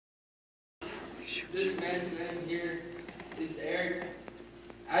This man's name here is Eric.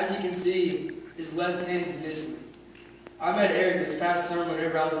 As you can see, his left hand is missing. I met Eric this past summer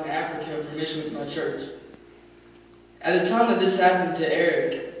whenever I was in Africa for mission with my church. At the time that this happened to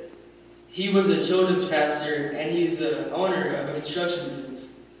Eric, he was a children's pastor and he was the owner of a construction business.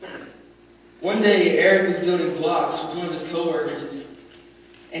 One day, Eric was building blocks with one of his co-workers,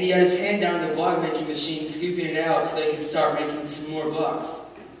 and he had his hand down the block making machine, scooping it out so they could start making some more blocks.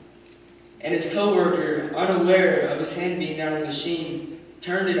 And his co-worker, unaware of his hand being down in the machine,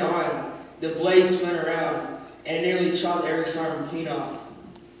 turned it on. The blade spun around, and it nearly chopped Eric's arm clean off.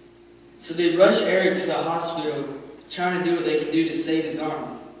 So they rushed Eric to the hospital, trying to do what they can do to save his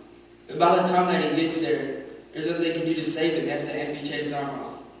arm. But by the time that he gets there, there's nothing they can do to save it. They have to amputate his arm off.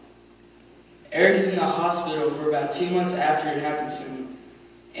 Eric is in the hospital for about 2 months after it happened to him.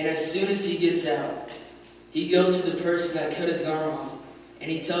 And as soon as he gets out, he goes to the person that cut his arm off, and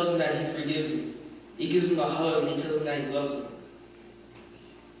he tells him that he forgives him. He gives him a hug, and he tells him that he loves him.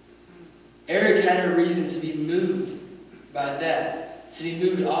 Eric had a reason to be moved by that, to be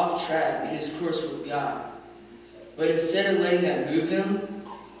moved off track in his course with God. But instead of letting that move him,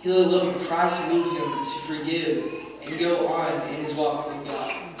 he let the love of Christ move him to forgive and go on in his walk with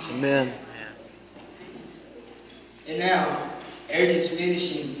God. Amen. And now, Eric is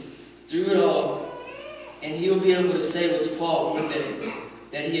finishing through it all, and he will be able to say with Paul one day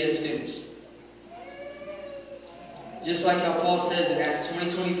that he has finished. Just like how Paul says in Acts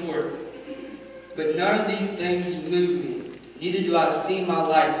 20:24, "But none of these things move me, neither do I esteem my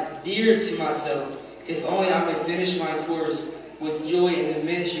life dear to myself, if only I may finish my course with joy in the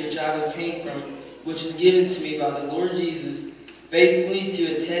ministry which I have obtained from, which is given to me by the Lord Jesus, faithfully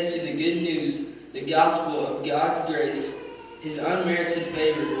to attest to the good news, the gospel of God's grace, His unmerited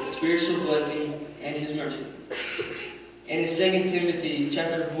favor, spiritual blessing, and His mercy." And in 2 Timothy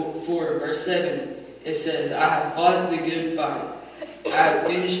chapter 4, verse 7, it says, "I have fought the good fight, I have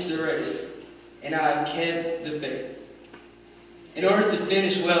finished the race, and I have kept the faith." In order to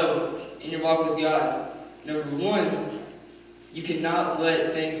finish well in your walk with God, number one, you cannot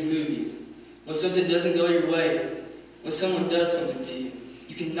let things move you. When something doesn't go your way, when someone does something to you,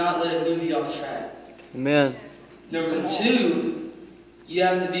 you cannot let it move you off track. Amen. Number two, you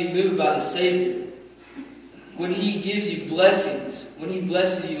have to be moved by the Savior. When He gives you blessings, when He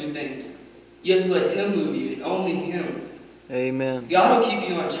blesses you with things, you have to let Him move you, and only Him. Amen. God will keep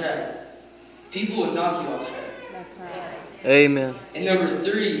you on track. People will knock you off track. Amen. And number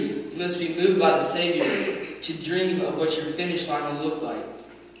three, you must be moved by the Savior to dream of what your finish line will look like.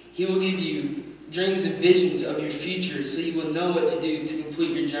 He will give you dreams and visions of your future so you will know what to do to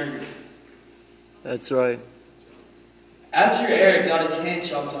complete your journey. That's right. After Eric got his hand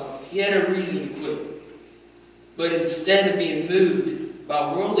chopped off, he had a reason to quit. But instead of being moved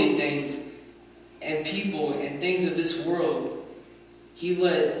by worldly things and people and things of this world, he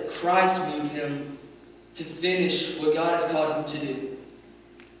let Christ move him to finish what God has called him to do.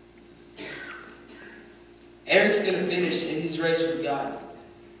 Eric's going to finish in his race with God.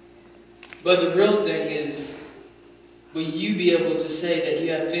 But the real thing is, will you be able to say that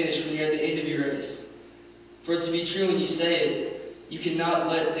you have finished when you're at the end of your race? For it to be true when you say it, you cannot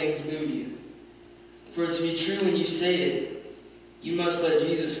let things move you. For it to be true when you say it, you must let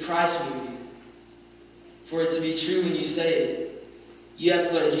Jesus Christ move you. For it to be true when you say it, you have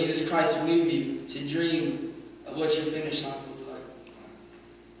to let Jesus Christ move you to dream of what your finish line looks like.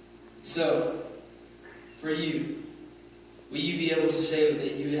 So, for you, will you be able to say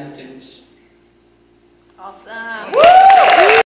that you have finished? Awesome.